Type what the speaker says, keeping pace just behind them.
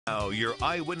Now, your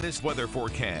Eyewitness weather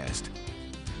forecast.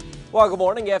 Well, good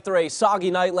morning. After a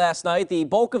soggy night last night, the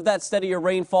bulk of that steadier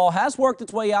rainfall has worked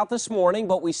its way out this morning,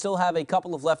 but we still have a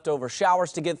couple of leftover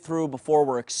showers to get through before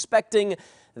we're expecting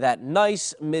that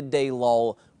nice midday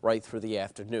lull right through the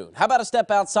afternoon. How about a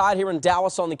step outside here in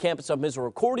Dallas on the campus of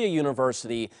Misericordia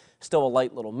University? Still a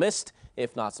light little mist,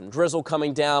 if not some drizzle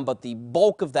coming down, but the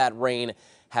bulk of that rain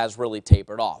has really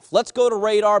tapered off. Let's go to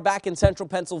radar back in central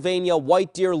Pennsylvania,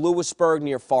 White Deer, Lewisburg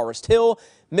near Forest Hill,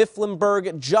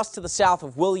 Mifflinburg just to the south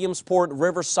of Williamsport,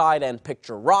 Riverside and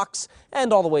Picture Rocks,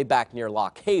 and all the way back near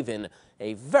Lock Haven,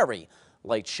 a very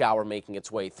light shower making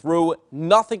its way through.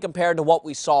 Nothing compared to what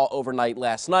we saw overnight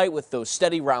last night with those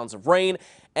steady rounds of rain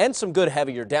and some good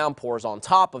heavier downpours on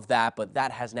top of that, but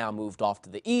that has now moved off to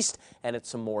the east, and it's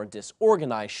some more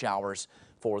disorganized showers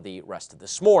for the rest of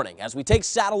this morning. As we take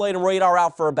satellite and radar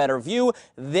out for a better view,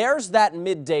 there's that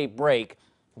midday break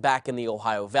back in the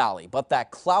Ohio Valley, but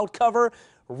that cloud cover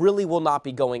really will not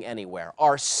be going anywhere.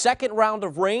 Our second round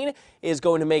of rain is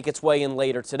going to make its way in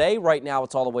later today. Right now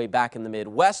it's all the way back in the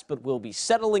Midwest, but we'll be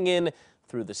settling in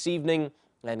through this evening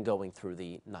and going through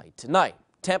the night tonight.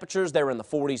 Temperatures, they're in the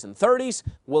 40s and 30s.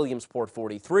 Williamsport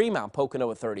 43, Mount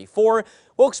Pocono at 34,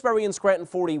 Wilkes-Barre and Scranton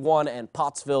 41, and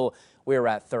Pottsville we're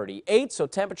at 38. So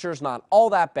temperatures not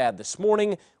all that bad this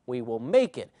morning. We will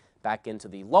make it back into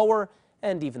the lower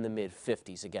and even the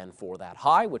mid-50s again for that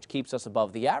high, which keeps us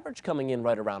above the average, coming in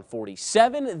right around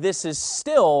 47. This is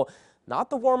still not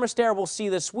the warmest air we'll see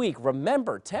this week.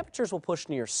 Remember, temperatures will push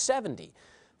near 70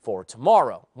 for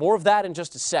tomorrow. More of that in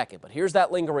just a second, but here's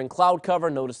that lingering cloud cover.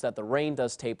 Notice that the rain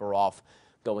does taper off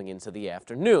going into the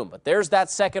afternoon, but there's that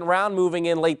second round moving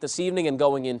in late this evening and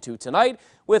going into tonight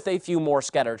with a few more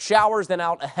scattered showers. Then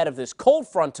out ahead of this cold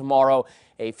front tomorrow,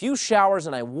 a few showers,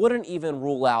 and I wouldn't even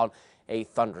rule out a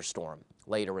thunderstorm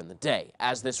later in the day.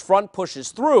 As this front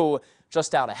pushes through,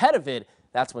 just out ahead of it,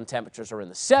 that's when temperatures are in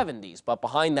the 70s. But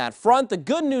behind that front, the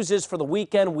good news is for the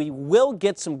weekend, we will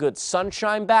get some good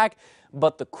sunshine back,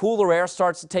 but the cooler air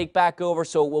starts to take back over,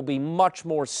 so it will be much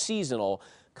more seasonal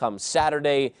come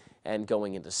Saturday and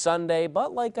going into Sunday.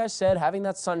 But like I said, having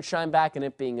that sunshine back and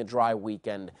it being a dry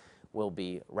weekend will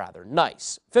be rather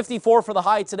nice. 54 for the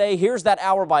high today. Here's that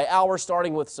hour by hour,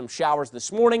 starting with some showers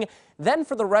this morning. Then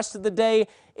for the rest of the day,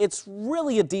 it's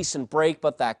really a decent break,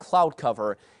 but that cloud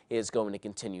cover is going to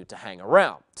continue to hang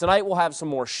around. Tonight we'll have some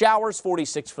more showers,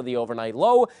 46 for the overnight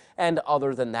low, and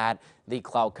other than that, the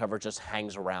cloud cover just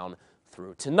hangs around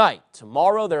through tonight.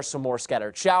 Tomorrow there's some more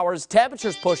scattered showers.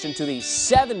 Temperatures push into the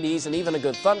 70s, and even a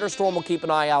good thunderstorm we'll keep an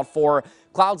eye out for.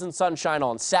 Clouds and sunshine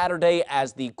on Saturday.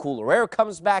 As the cooler air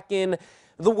comes back in,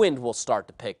 the wind will start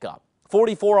to pick up.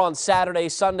 44 on Saturday.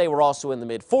 Sunday we're also in the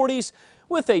mid-40s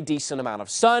with a decent amount of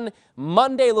sun.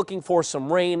 Monday looking for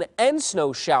some rain and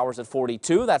snow showers at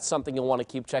 42. That's something you'll want to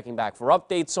keep checking back for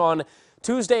updates on.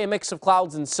 Tuesday, a mix of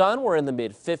clouds and sun. We're in the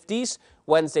mid-50s.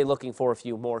 Wednesday, looking for a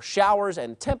few more showers,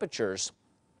 and temperatures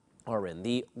are in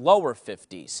the lower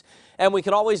 50s. And we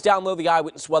can always download the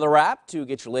Eyewitness Weather app to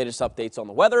get your latest updates on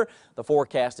the weather. The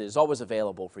forecast is always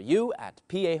available for you at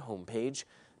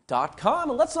PAHomepage.com.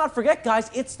 And let's not forget, guys,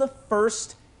 it's the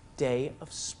first day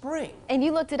of spring. And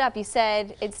you looked it up. You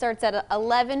said it starts at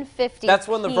 11:50. That's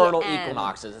when the vernal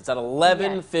equinox is. It's at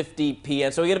 11:50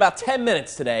 p.m. So we get about 10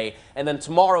 minutes today, and then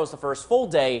tomorrow is the first full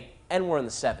day, and we're in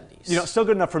the 70s. You know, still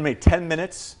good enough for me. 10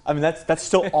 minutes. I mean, that's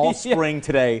still all spring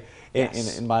today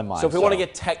in my mind. So if we want to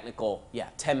get technical,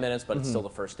 10 minutes, but it's still the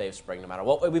first day of spring, no matter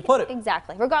what way we put it.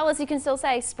 Exactly. Regardless, you can still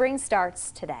say spring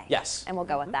starts today. Yes. And we'll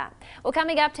go with that. Well,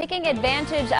 coming up, taking advantage